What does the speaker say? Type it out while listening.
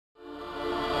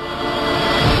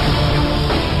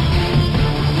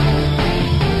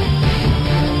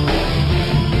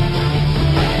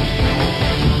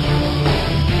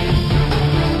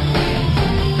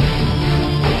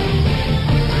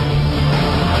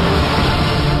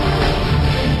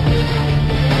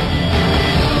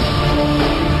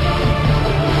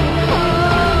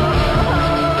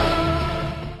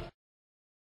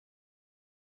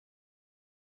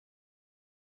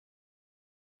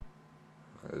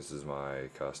This is my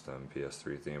custom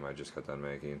PS3 theme I just got done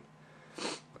making.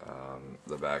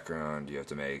 The background you have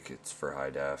to make, it's for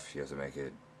high def, you have to make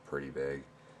it pretty big.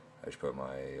 I just put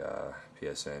my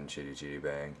PSN Chitty Chitty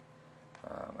Bang,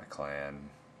 my clan,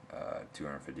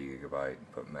 250 gigabyte,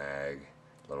 put mag,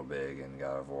 Little Big, and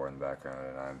God of War in the background,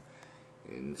 and I'm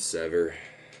in Sever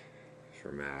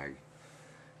for mag.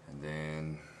 And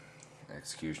then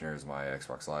Executioner is my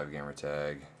Xbox Live gamer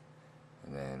tag,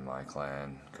 and then my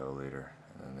clan co-leader,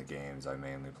 and then the games I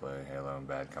mainly play, Halo and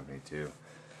Bad Company 2,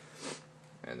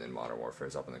 and then Modern Warfare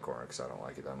is up in the corner because I don't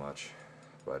like it that much.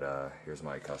 But here's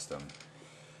my custom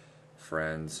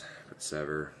friends,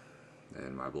 Sever,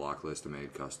 and my block list I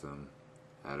made custom.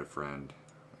 Add a friend,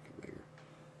 make it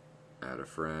bigger. Add a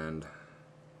friend,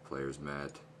 players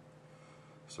met,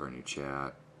 start a new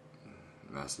chat,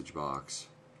 message box,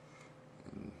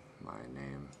 and my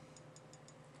name.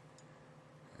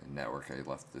 And network I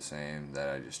left the same, that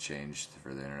I just changed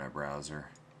for the internet browser.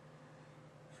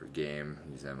 For game,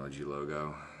 use the MLG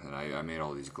logo. And I made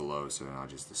all these glow, so not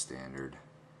just the standard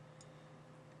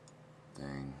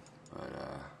thing. But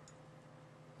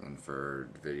and for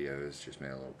videos, just made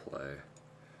a little play.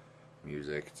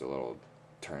 Music, it's a little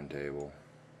turntable.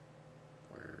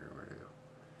 Where to go?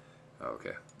 Oh,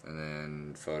 okay. And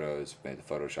then photos, made the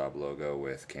Photoshop logo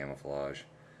with camouflage.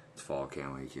 It's fall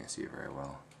camo, you can't see it very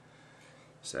well.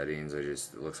 Settings, it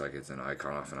looks like it's an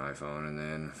icon off an iPhone. And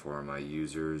then for my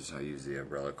users, I use the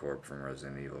Umbrella Corp from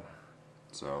Resident Evil.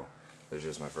 So this is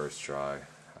just my first try.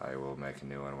 I will make a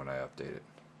new one when I update it.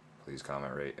 Please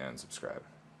comment, rate, and subscribe.